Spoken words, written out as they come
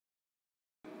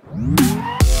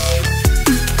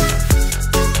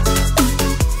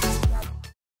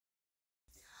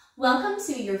Welcome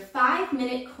to your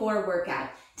 5-minute core workout.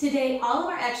 Today, all of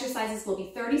our exercises will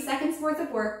be 30 seconds worth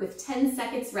of work with 10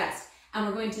 seconds rest, and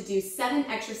we're going to do 7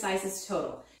 exercises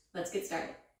total. Let's get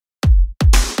started.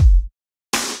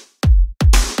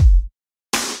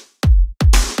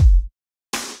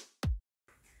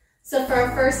 So for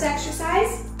our first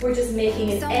exercise, we're just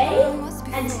making an A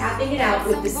and tapping it out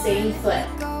with the same foot.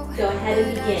 Go ahead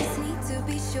and begin.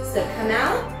 So come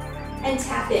out and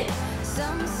tap in.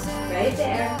 Right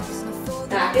there.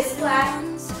 Back is flat,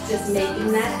 just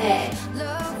making that A.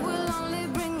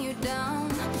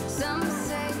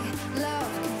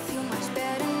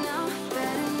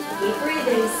 Keep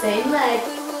breathing, same leg.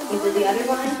 Into the other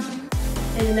one.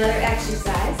 And another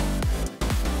exercise.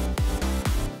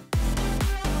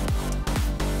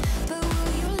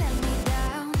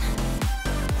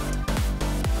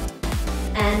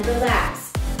 And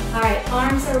relax. All right,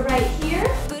 arms are right here,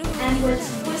 and we're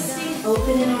twisting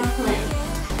open in our plank.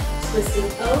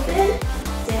 Twisting open,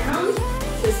 down,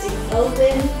 twisting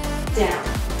open, down.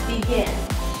 Begin.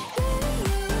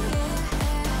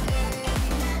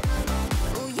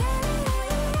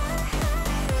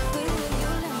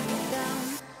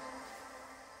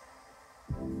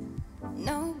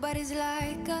 Nobody's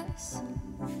like us.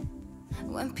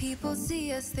 When people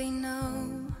see us, they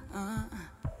know.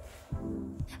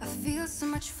 I feel so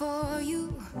much for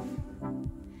you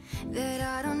that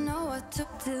I don't know what to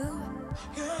do.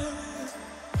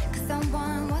 'Cause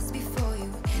someone was before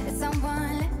you, and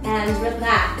someone let me and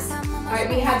relax. All right,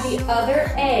 we have the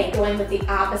other A going with the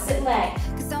opposite leg.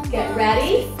 Get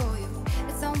ready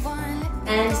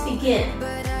and begin.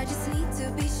 But I just need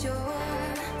to be sure.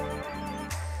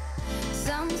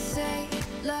 Some say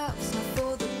love's not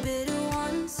for the bitter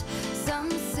ones. Some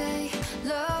say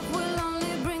love will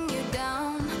only bring you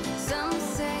down. Some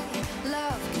say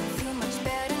love can feel much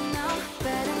better now,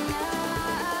 better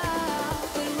now.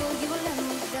 But will you let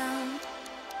me down?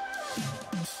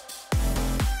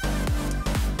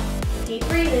 Keep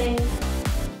breathing.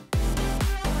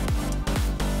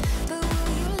 But will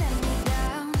you let me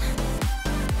down?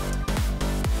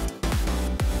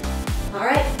 All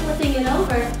right, flipping it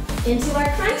over into our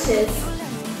crunches.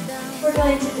 We're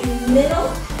going to do middle,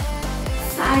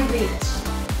 side reach.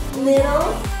 Middle,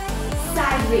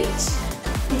 side reach.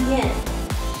 Begin.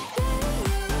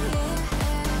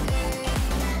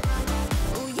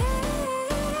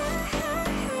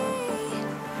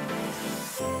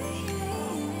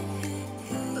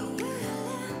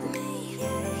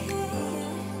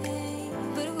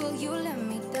 But will you let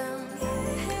me down?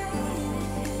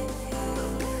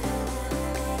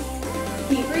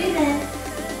 Keep breathing.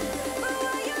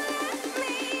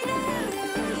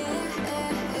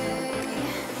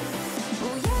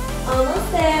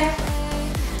 Almost there.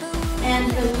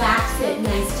 And relax it.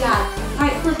 Nice job. All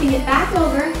right, flipping it back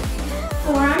over.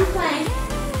 Forearm plank.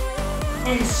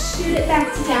 And shoot it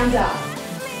back to down dog.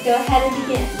 Go ahead and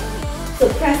begin. So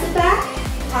press it back,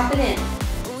 pop it in.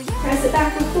 Press it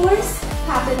back with force,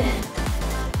 pop it in.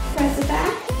 Press it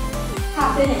back,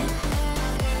 pop it in.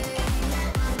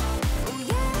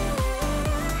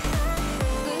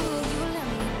 Will you let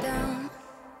me down?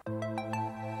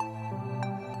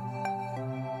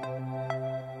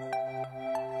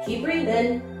 Keep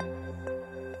breathing.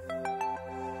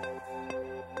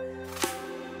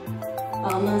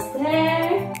 Almost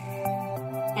there.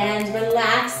 And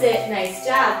relax it. Nice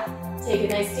job. Take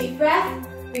a nice deep breath.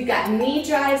 We've got knee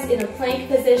drives in a plank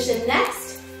position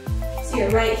next. So you're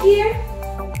right here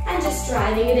and just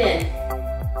driving it in.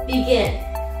 Begin.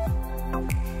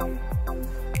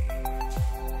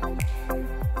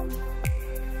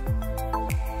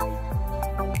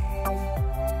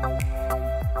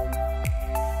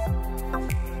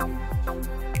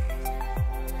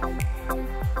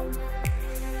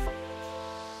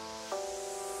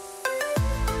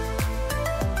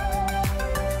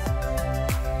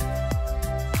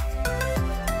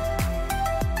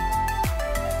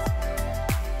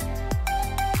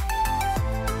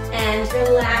 And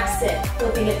relax it.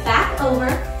 Flipping it back over,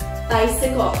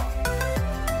 bicycle.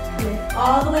 And then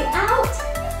all the way out,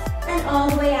 and all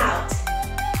the way out.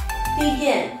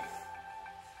 Begin.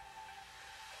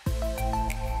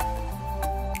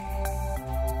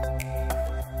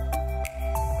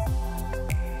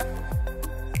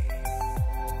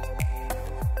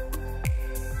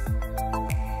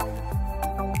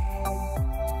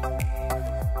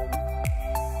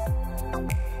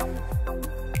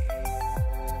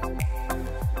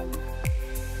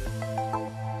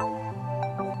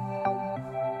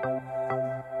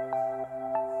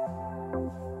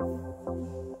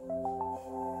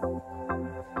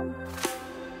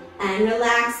 and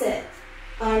relax it.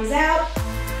 Arms out,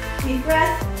 deep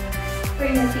breath,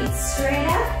 bring the feet straight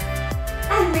up,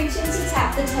 and reach in to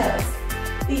tap the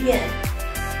toes. Begin.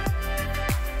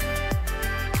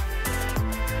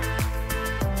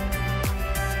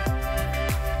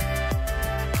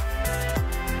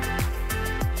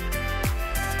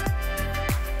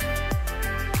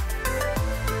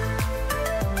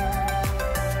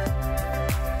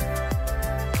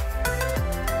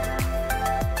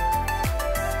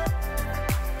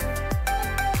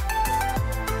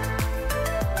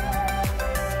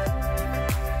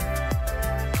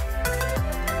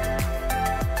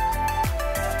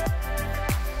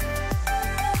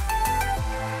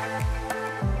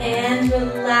 And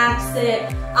relax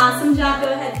it. Awesome job.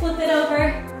 Go ahead, flip it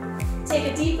over.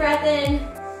 Take a deep breath in.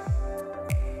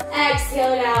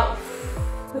 Exhale it out.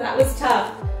 That was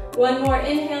tough. One more,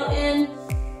 inhale in.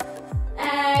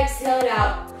 Exhale it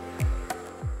out.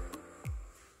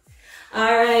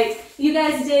 All right, you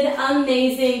guys did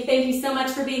amazing. Thank you so much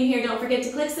for being here. Don't forget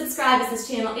to click subscribe as this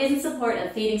channel is in support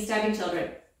of feeding starving children.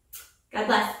 God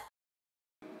bless.